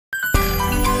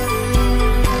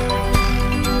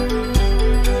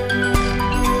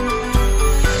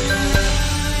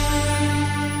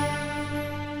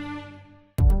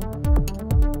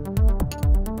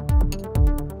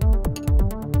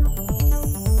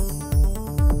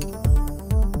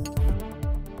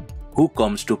who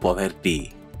comes to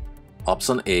poverty?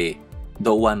 Option A,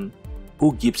 the one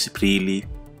who gives freely.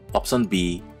 Option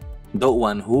B, the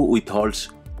one who withholds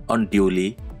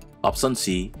unduly. Option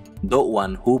C, the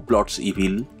one who plots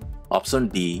evil. Option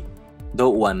D, the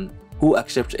one who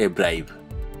accepts a bribe.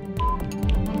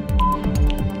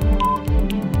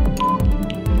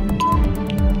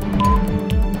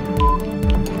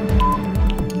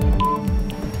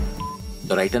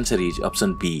 The right answer is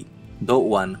option B, the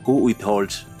one who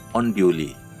withholds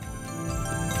unduly.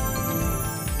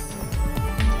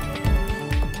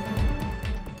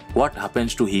 What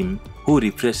happens to him who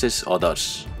refreshes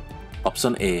others?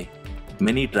 Option A,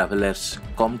 many travelers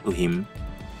come to him.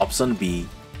 Option B,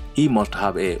 he must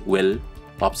have a well.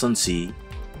 Option C,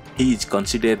 he is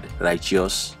considered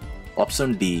righteous.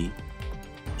 Option D,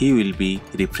 he will be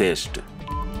refreshed.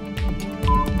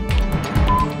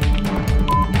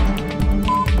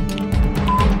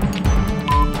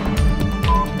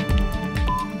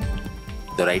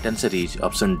 The right answer is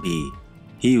option D,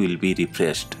 he will be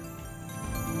refreshed.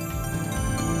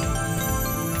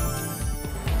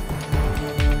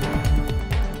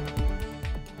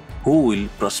 Who will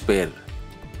prosper?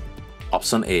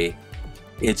 Option A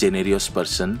generous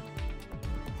person.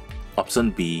 Option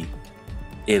B,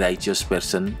 a righteous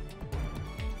person.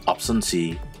 Option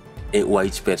C, a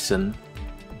wise person.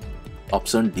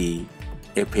 Option D,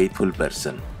 a faithful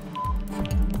person.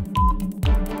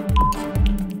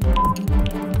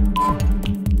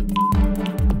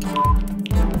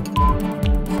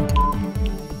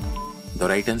 The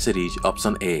right answer is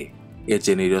option A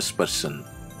generous person.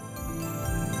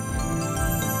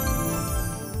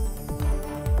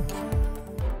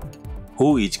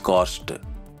 Who is cursed?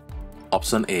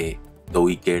 Option A, the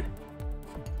wicked.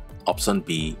 Option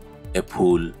B, a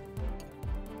fool.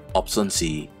 Option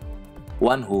C,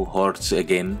 one who hoards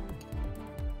again.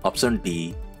 Option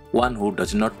D, one who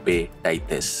does not pay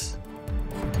tithes.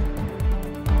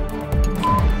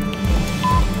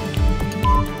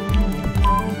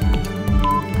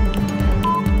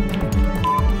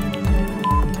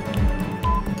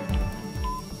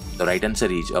 The right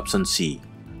answer is option C,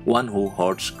 one who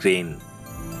hoards grain.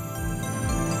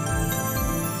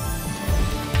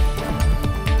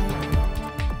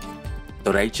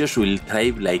 The righteous will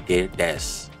thrive like a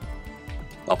dash.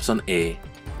 Option A,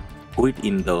 wheat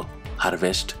in the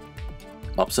harvest.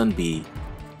 Option B,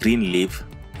 green leaf.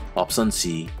 Option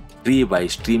C, tree by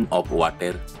stream of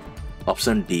water.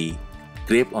 Option D,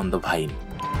 grape on the vine.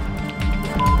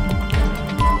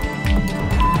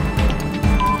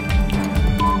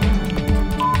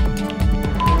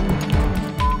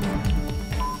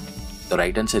 The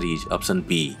right answer is option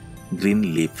B,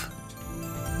 green leaf.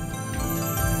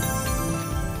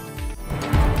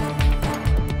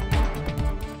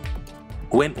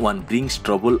 When one brings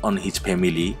trouble on his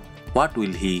family, what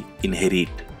will he inherit?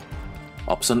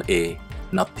 Option A,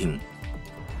 nothing.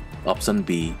 Option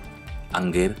B,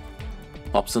 anger.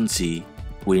 Option C,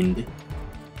 wind.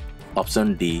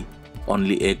 Option D,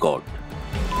 only a god.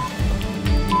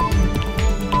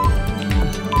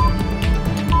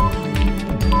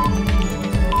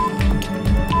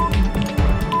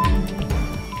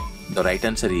 The right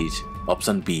answer is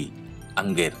option B,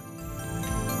 anger.